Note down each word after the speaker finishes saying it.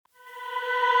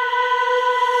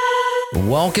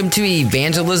Welcome to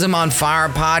Evangelism on Fire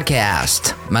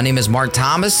podcast. My name is Mark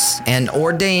Thomas, an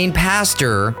ordained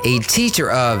pastor, a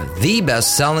teacher of the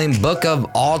best-selling book of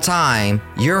all time,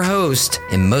 your host,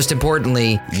 and most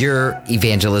importantly, your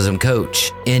evangelism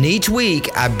coach. And each week,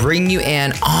 I bring you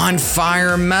an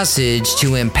on-fire message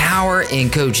to empower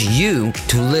and coach you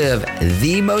to live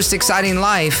the most exciting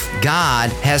life God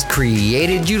has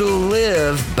created you to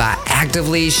live by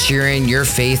actively sharing your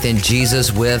faith in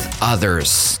Jesus with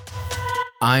others.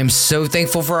 I'm so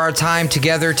thankful for our time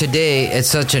together today. It's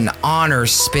such an honor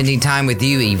spending time with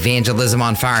you, Evangelism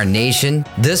on Fire Nation.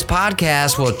 This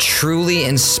podcast will truly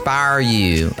inspire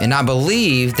you, and I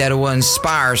believe that it will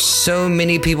inspire so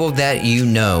many people that you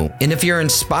know. And if you're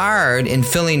inspired and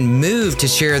feeling moved to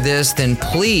share this, then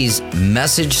please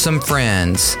message some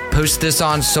friends. Post this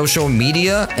on social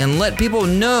media and let people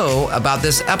know about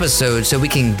this episode so we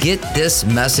can get this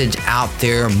message out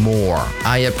there more.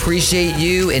 I appreciate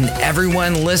you and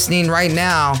everyone listening right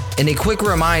now. And a quick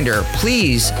reminder,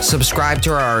 please subscribe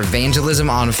to our Evangelism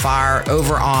on Fire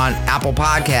over on Apple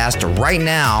Podcast right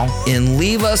now and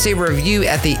leave us a review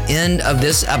at the end of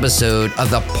this episode of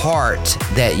the part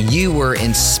that you were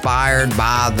inspired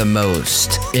by the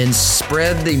most. And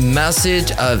spread the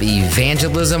message of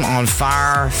Evangelism on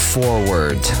Fire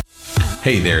forward.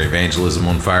 Hey there, Evangelism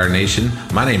on Fire Nation.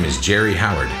 My name is Jerry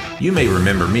Howard. You may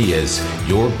remember me as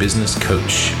your business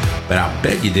coach, but I'll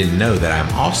bet you didn't know that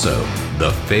I'm also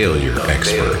the failure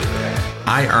expert.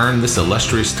 I earned this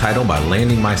illustrious title by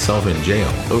landing myself in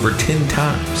jail over 10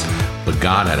 times, but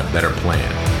God had a better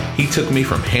plan. He took me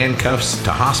from handcuffs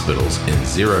to hospitals in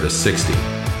 0 to 60.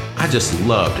 I just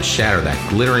love to shatter that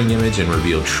glittering image and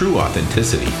reveal true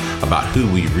authenticity about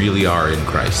who we really are in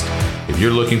Christ. If you're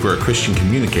looking for a Christian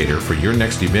communicator for your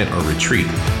next event or retreat,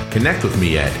 connect with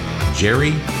me at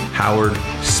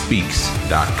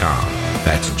jerryhowardspeaks.com.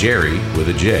 That's Jerry with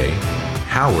a J,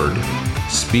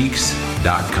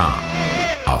 howardspeaks.com.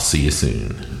 I'll see you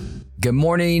soon. Good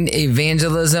morning,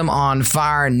 Evangelism on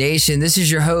Fire Nation. This is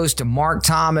your host, Mark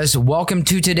Thomas. Welcome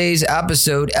to today's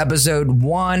episode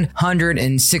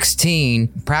 116,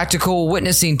 Practical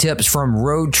Witnessing Tips from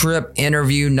Road Trip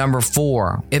Interview number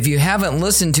 4. If you haven't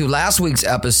listened to last week's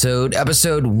episode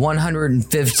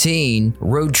 115,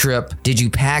 Road Trip, Did You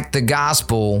Pack the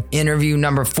Gospel, interview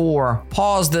number 4,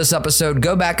 pause this episode,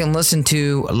 go back and listen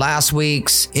to last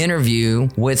week's interview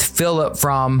with Philip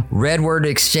from Redword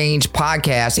Exchange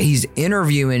Podcast. He's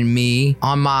interviewing me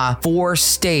on my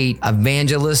 4-state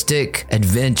evangelistic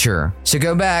adventure. So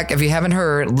go back, if you haven't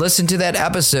heard, listen to that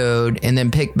episode and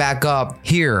then pick back up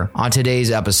here on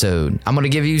today's episode. I'm going to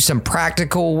give you some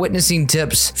practical witnessing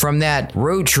tips from that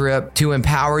road trip to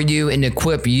empower you and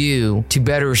equip you to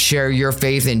better share your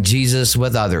faith in Jesus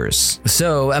with others.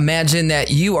 So imagine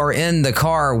that you are in the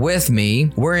car with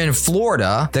me. We're in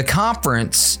Florida. The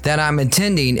conference that I'm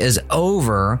attending is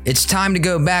over. It's time to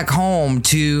go back home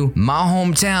to my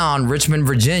hometown, Richmond,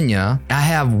 Virginia. I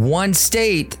have one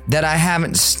state that I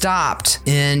haven't stopped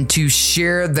in to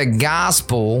share the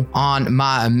gospel on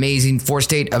my amazing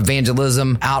 4-state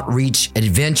evangelism outreach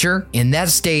adventure, and that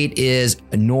state is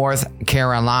North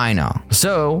Carolina.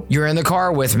 So you're in the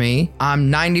car with me.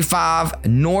 I'm 95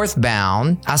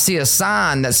 northbound. I see a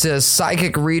sign that says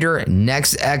psychic reader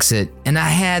next exit, and I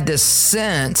had this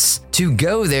sense to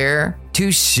go there to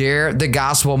share the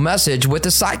gospel message with the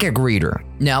psychic reader.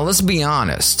 Now, let's be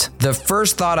honest. The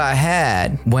first thought I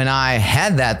had when I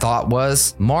had that thought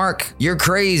was, Mark, you're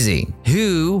crazy.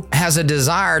 Who has a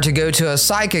desire to go to a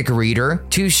psychic reader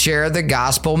to share the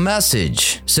gospel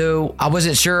message? So I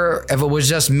wasn't sure if it was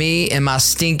just me and my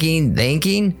stinking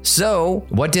thinking. So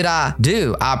what did I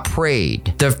do? I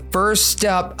prayed. The first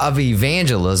step of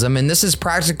evangelism, and this is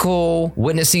practical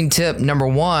witnessing tip number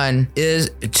 1, is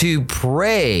to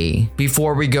pray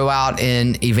before we go out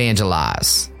and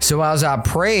evangelize. So as I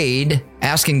prayed,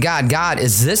 asking God,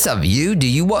 is this of you? Do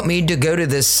you want me to go to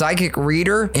this psychic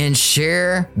reader and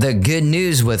share the good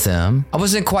news with him? I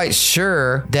wasn't quite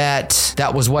sure that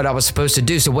that was what I was supposed to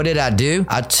do. So what did I do?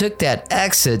 I took that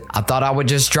exit. I thought I would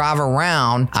just drive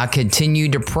around. I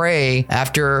continued to pray.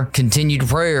 After continued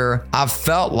prayer, I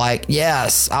felt like,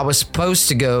 yes, I was supposed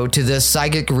to go to this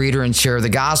psychic reader and share the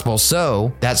gospel.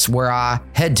 So that's where I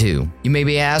head to. You may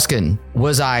be asking,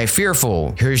 was I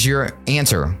fearful? Here's your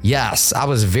answer. Yes, I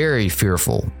was very fearful.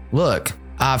 Look,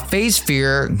 I faced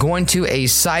fear going to a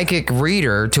psychic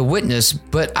reader to witness,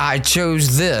 but I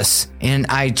chose this, and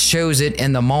I chose it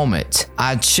in the moment.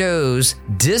 I chose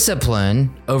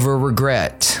discipline over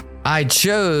regret. I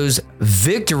chose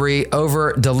victory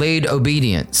over delayed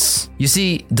obedience. You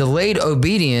see, delayed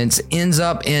obedience ends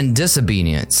up in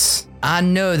disobedience. I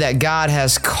know that God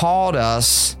has called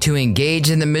us to engage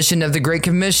in the mission of the Great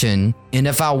Commission, and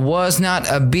if I was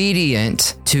not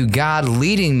obedient to God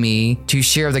leading me to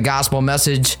share the gospel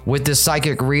message with the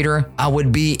psychic reader, I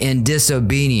would be in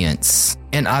disobedience.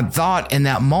 And I thought in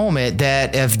that moment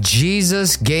that if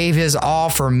Jesus gave his all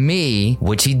for me,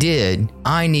 which he did,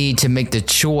 I need to make the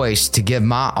choice to give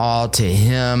my all to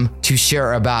him, to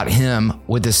share about him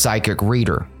with the psychic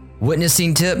reader.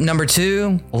 Witnessing tip number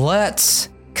 2, let's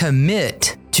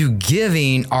commit to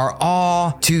giving our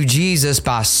all to Jesus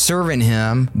by serving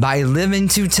him, by living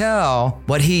to tell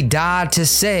what he died to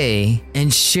say,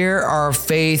 and share our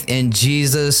faith in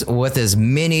Jesus with as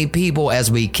many people as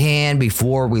we can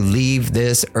before we leave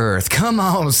this earth. Come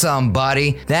on,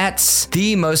 somebody. That's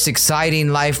the most exciting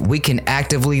life we can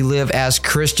actively live as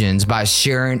Christians, by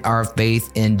sharing our faith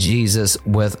in Jesus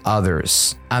with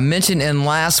others. I mentioned in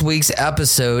last week's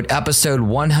episode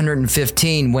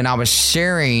 115, when I was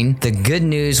sharing the good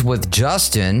news with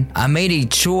Justin, I made a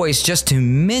choice just to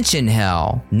mention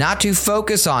hell, not to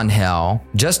focus on hell,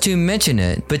 just to mention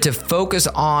it, but to focus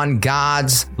on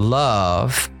God's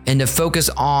love and to focus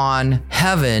on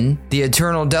heaven, the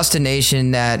eternal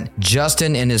destination that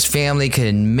Justin and his family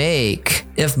can make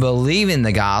if believing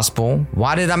the gospel.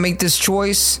 Why did I make this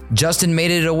choice? Justin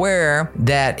made it aware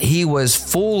that he was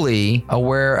fully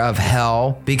aware of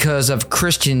hell because of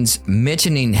Christians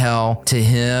mentioning hell to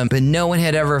him, but no one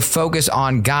had ever focused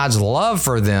on God's love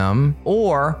for them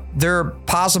or their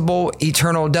possible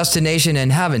eternal destination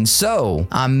in heaven. So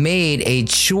I made a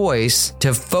choice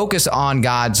to focus on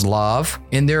God's love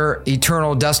and their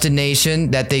eternal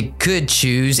destination that they could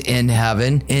choose in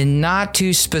heaven, and not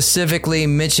to specifically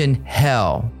mention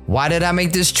hell. Why did I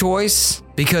make this choice?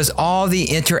 Because all the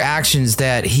interactions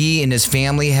that he and his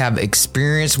family have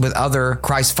experienced with other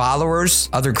Christ followers,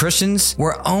 other Christians,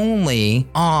 were only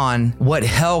on what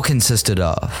hell consisted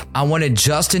of. I wanted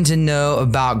Justin to know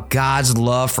about God's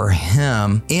love for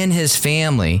him and his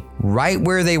family right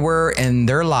where they were in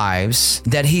their lives,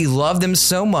 that he loved them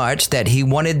so much that he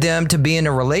wanted them to be in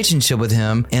a relationship with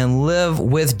him and live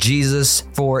with Jesus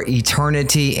for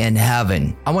eternity in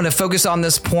heaven. I want to focus on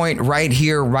this point right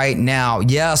here, right now.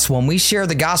 Yes, when we share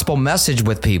the gospel message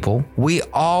with people, we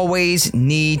always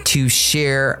need to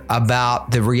share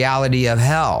about the reality of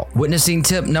hell. Witnessing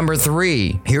tip number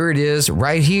 3, here it is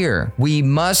right here. We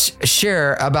must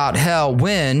share about hell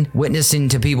when witnessing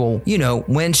to people,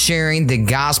 when sharing the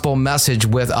gospel message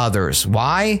with others.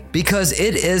 Why? Because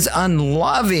it is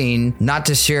unloving not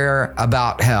to share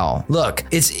about hell. Look,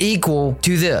 it's equal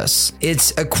to this.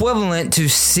 It's equivalent to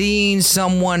seeing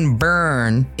someone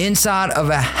burn inside of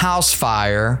a house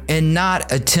fire and not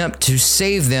attempt to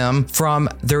save them from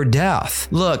their death.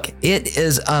 Look, it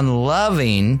is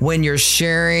unloving when you're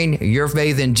sharing your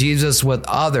faith in Jesus with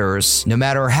others, no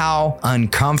matter how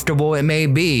uncomfortable it may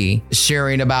be,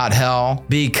 sharing about hell,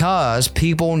 because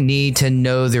people need to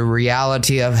know the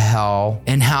reality of hell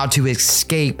and how to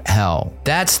escape hell.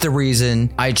 That's the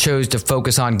reason I chose to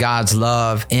focus on God's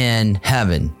love in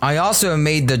heaven. I also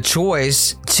made the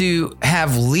choice to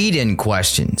have lead-in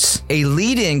questions. A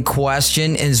lead-in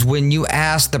question is when you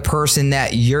ask the person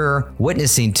that you're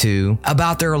witnessing to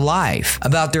about their life,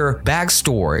 about their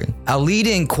backstory. A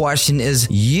lead-in question is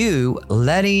you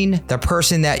letting the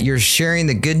person that you're sharing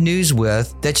the good news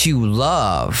with, that you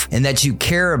love and that you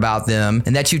care about them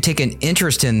and that you take an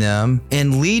interest in them.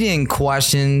 And lead-in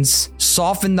questions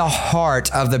soften the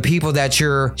heart of the people that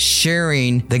you're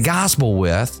sharing the gospel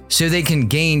with so they can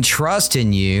gain trust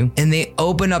in you and they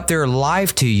open up their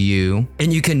life to you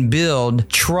and you can build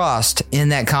trust in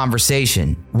that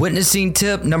conversation. Witnessing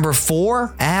tip number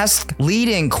 4, ask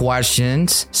lead-in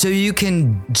questions so you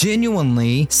can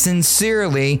genuinely,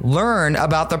 sincerely learn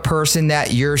about the person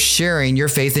that you're sharing your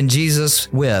faith in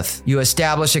Jesus with. You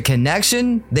establish a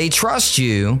connection, they trust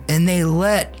you, and they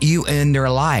let you in their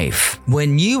life.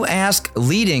 When you ask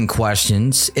lead-in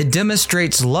questions, it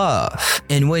demonstrates love.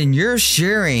 And when you're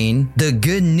sharing the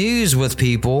good news with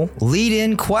people,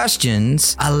 lead-in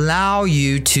questions allow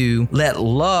you to let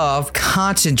love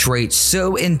concentrate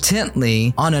so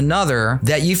intently on another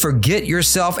that you forget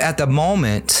yourself at the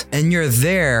moment and you're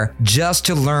there just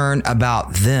to learn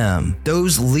about them.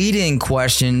 Those lead-in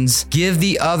questions give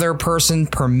the other person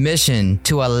permission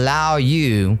to allow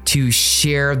you to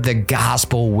share the gospel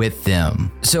gospel with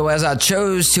them. So as I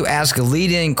chose to ask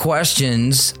lead-in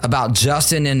questions about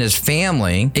Justin and his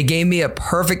family, it gave me a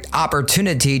perfect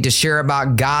opportunity to share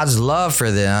about God's love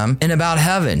for them and about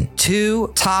heaven.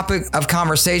 Two topic of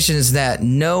conversations that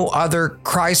no other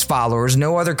Christ followers,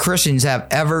 no other Christians have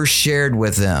ever shared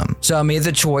with them. So I made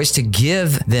the choice to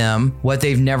give them what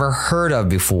they've never heard of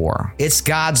before. It's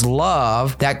God's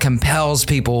love that compels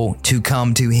people to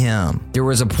come to Him. There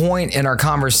was a point in our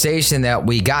conversation that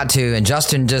we got to, and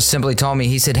Justin just simply told me,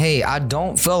 he said, "Hey, I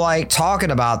don't feel like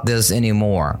talking about this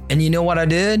anymore." And you know what I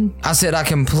did? I said, "I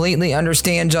completely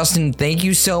understand, Justin. Thank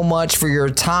you so much for your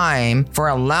time, for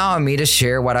allowing me to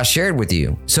share what I shared with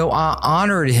you." So I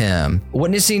honored him.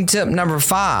 Witnessing tip number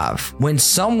 5, when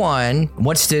someone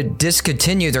wants to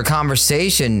discontinue their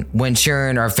conversation when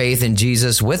sharing our faith in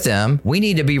Jesus with them, we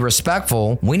need to be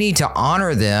respectful, we need to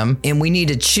honor them, and we need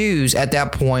to choose at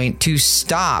that point to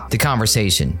stop the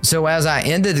conversation. So as I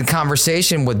ended the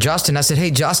conversation with Justin, I said,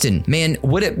 "Hey, Justin, man,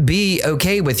 would it be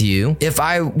okay with you if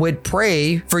I would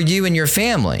pray for you and your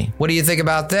family? What do you think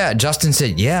about that?" Justin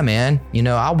said, "Yeah, man,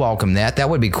 I'll welcome that. That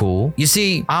would be cool." You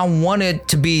see, I wanted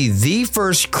to be the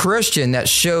first Christian that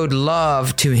showed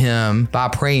love to him by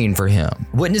praying for him.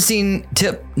 Witnessing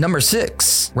tip number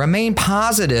 6, remain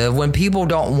positive when people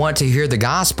don't want to hear the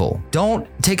gospel. Don't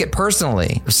take it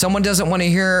personally. If someone doesn't want to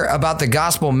hear about the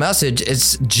gospel message,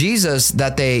 it's Jesus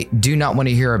that they do not want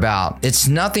to hear about. It's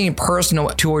nothing personal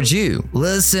towards you.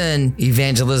 Listen,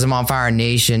 Evangelism on Fire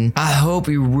Nation, I hope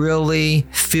you really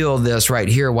feel this right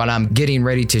here, what I'm getting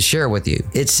ready to share with you.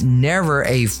 It's never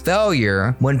a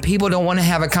failure when people don't want to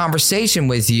have a conversation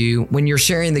with you when you're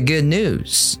sharing the good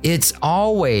news. It's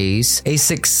always a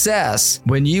success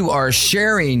when you are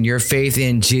sharing your faith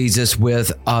in Jesus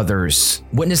with others.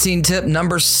 Witnessing tip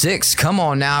number 6. Come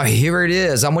on now, here it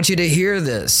is. I want you to hear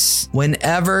this.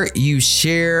 Whenever you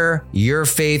share your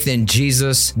faith in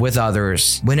Jesus with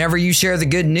others, whenever you share the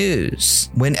good news,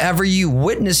 whenever you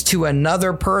witness to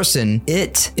another person,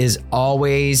 it is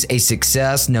always a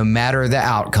success no matter the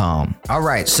outcome. All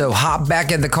right, so hop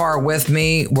back in the car with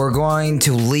me. We're going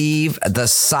to leave the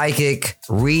psychic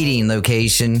reading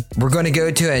location. We're going to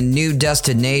go to a new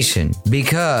destination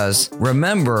because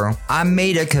remember, I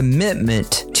made a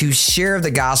commitment to share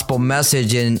the gospel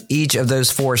message in each of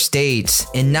those 4 states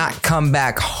and not come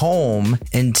back home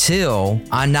until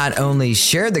I not only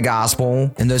shared the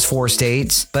gospel in those 4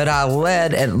 states, but I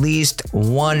led at least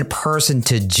one person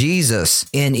to Jesus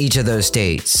in each of those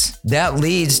states. That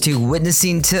leads to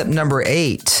witnessing tip number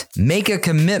 8. Make a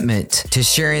commitment to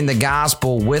sharing the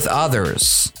gospel with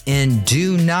others and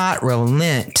do not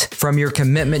relent from your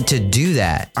commitment to do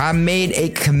that. I made a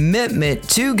commitment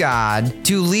to God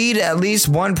to lead at least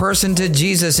one person to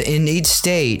Jesus in each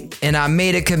state, and I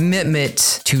made a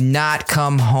commitment to not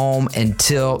come home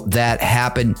until that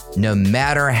happened, no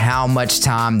matter how much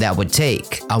time that would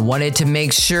take. I wanted to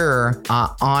make sure I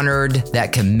honored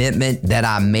that commitment that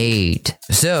I made.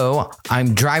 So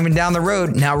I'm driving down the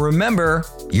road. Now remember,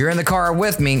 you're in the car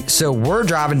with me, so we're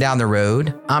driving down the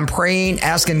road. I'm praying,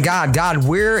 asking God,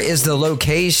 where is the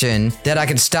location that I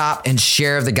can stop and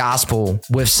share the gospel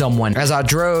with someone? As I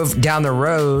drove down the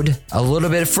road a little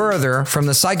bit further from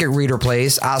the psychic reader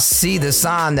place, I see the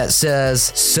sign that says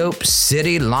Soap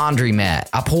City Laundromat.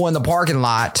 I pull in the parking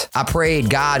lot. I prayed,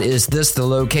 God, is this the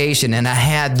location? And I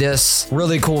had this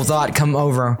really cool thought come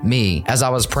over me as I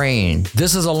was praying.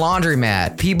 This is a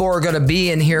laundromat. People are going to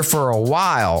be in here for a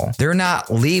while. They're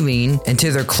not leaving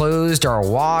until their clothes are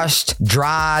washed,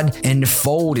 dried, and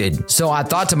folded. So I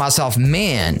thought to myself,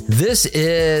 man, this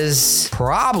is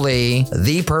probably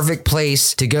the perfect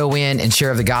place to go in and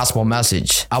share the gospel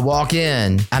message. I walk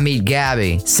in, I meet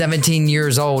Gabby, 17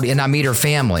 years old, and I meet her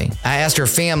family. I asked her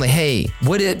family, hey,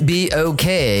 would it be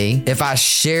okay if I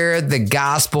shared the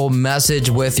gospel message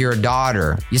with your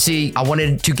daughter? You see, I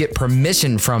wanted to get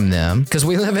permission from them because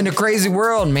we live in a crazy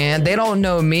world, man. They don't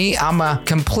know me. I'm a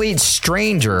complete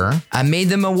stranger. I made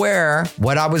them aware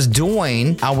what I was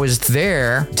doing. I was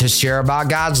there to share about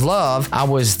God's love. I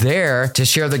was there to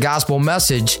share the gospel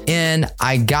message, and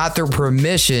I got their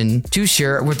permission to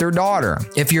share it with their daughter.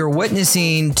 If you're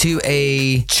witnessing to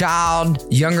a child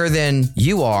younger than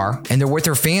you are and they're with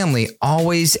their family,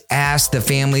 always ask the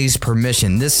family's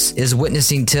permission. This is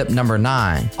witnessing tip number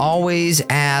 9. Always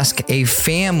ask a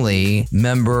family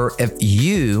member if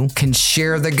you can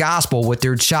share the gospel with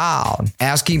their child.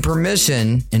 Asking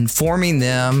permission, informing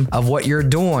them of what you're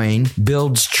doing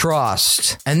builds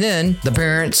trust. And then the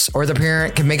parents or the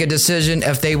parent can make a decision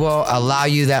if they will will allow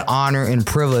you that honor and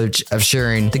privilege of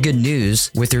sharing the good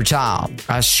news with your child.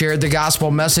 I shared the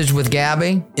gospel message with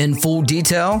Gabby in full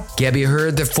detail. Gabby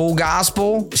heard the full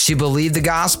gospel. She believed the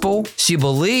gospel. She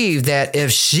believed that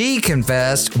if she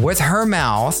confessed with her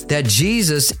mouth that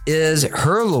Jesus is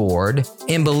her Lord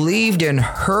and believed in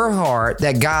her heart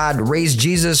that God raised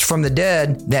Jesus from the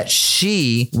dead, that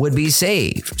she would be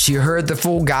saved. She heard the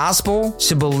full gospel.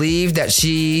 She believed that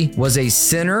she was a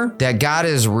sinner, that God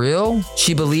is real.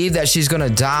 She believed that she's going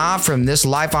to die from this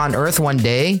life on earth one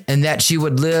day and that she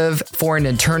would live for an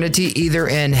eternity either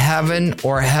in heaven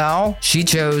or hell. She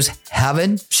chose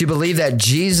heaven. She believed that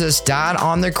Jesus died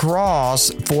on the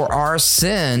cross for our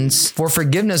sins, for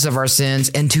forgiveness of our sins,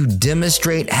 and to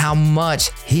demonstrate how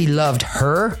much he loved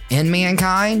her and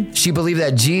mankind. She believed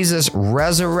that Jesus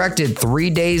resurrected 3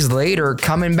 days later,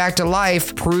 coming back to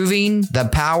life, proving the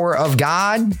power of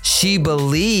God. She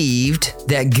believed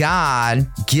that God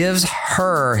gives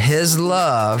her his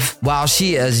love while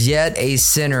she is yet a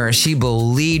sinner. She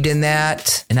believed in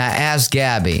that. And I asked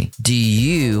Gabby, do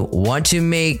you want to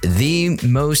make the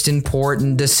most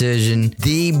important decision,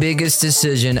 the biggest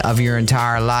decision of your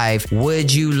entire life?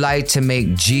 Would you like to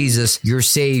make Jesus your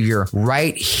Savior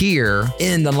right here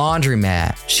in the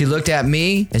laundromat? She looked at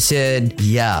me and said,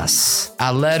 yes.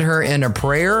 I led her in a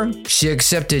prayer. She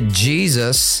accepted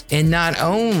Jesus, and not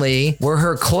only were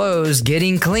her clothes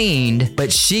getting cleaned,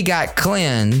 but she got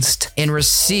cleansed and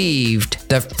received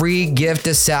the free gift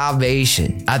of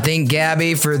salvation. I thank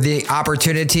Gabby for the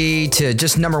opportunity to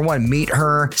just, number one, meet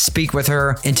her, speak with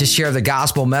her, and to share the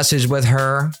gospel message with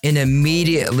her, and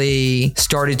immediately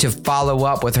started to follow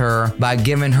up with her by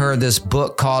giving her this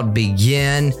book called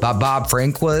Begin by Bob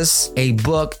Franquist, a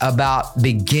book about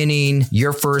beginning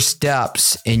your first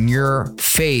steps in your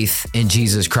faith in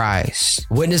Jesus Christ.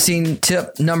 Witnessing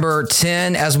tip number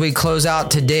 10 as we close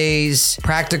out today's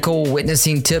practical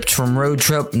witnessing tips from road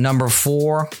trip number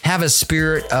 4. Have a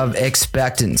spirit of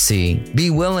expectancy. Be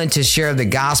willing to share the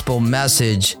gospel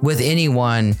message with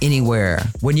anyone, anywhere.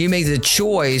 When you make the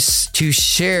choice to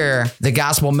share the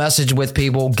gospel message with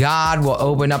people, God will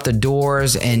open up the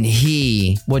doors and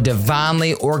he will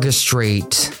divinely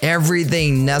orchestrate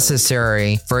everything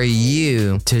necessary for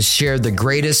you to share the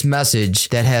greatest message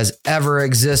that has ever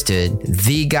existed,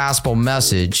 the gospel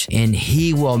message, and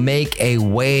he will make a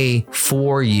way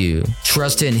for you.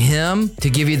 Trust in him to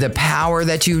give you the power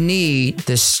that you need,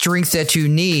 the strength that you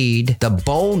need, the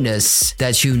boldness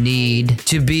that you need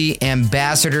to be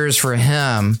ambassadors for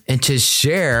him and to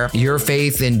share your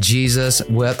faith in Jesus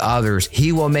with others.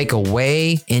 He will make a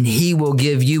way and he will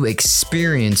give you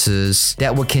experiences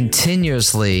that will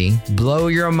continuously blow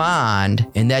your mind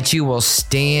and that you will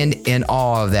stand in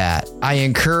awe of that. I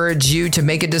encourage you to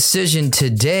make a decision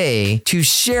today to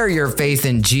share your faith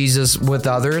in Jesus with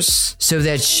others so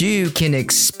that you can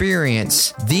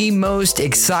experience the most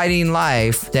exciting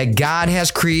life that God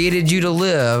has created you to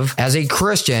live as a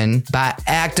Christian by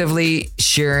actively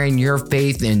sharing your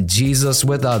faith in Jesus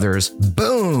with others.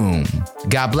 Boom!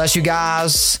 God bless you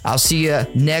guys. I'll see you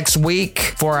next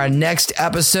week for our next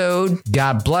episode.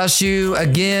 God bless you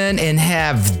again and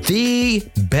have the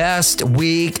best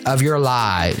week of your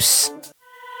lives.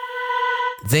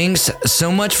 Thanks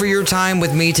so much for your time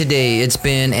with me today. It's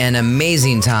been an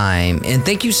amazing time, and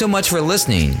thank you so much for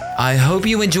listening. I hope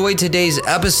you enjoyed today's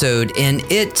episode and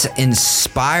it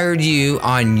inspired you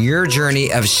on your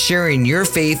journey of sharing your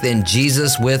faith in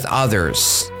Jesus with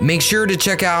others. Make sure to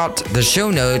check out the show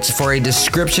notes for a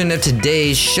description of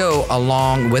today's show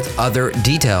along with other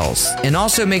details. And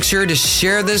also make sure to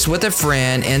share this with a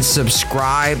friend and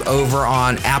subscribe over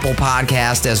on Apple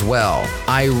Podcast as well.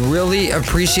 I really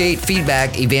appreciate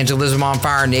feedback, Evangelism on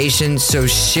Fire Nation, so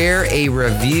share a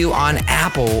review on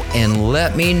Apple and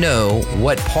let me know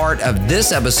what part of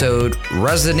this episode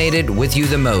resonated with you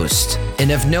the most.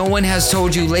 And if no one has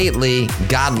told you lately,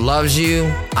 God loves you,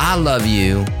 I love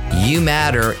you, you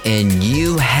matter, and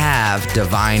you have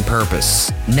divine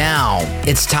purpose. Now,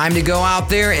 it's time to go out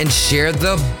there and share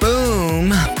the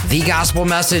the gospel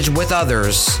message with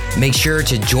others. Make sure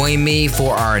to join me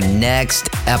for our next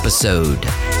episode.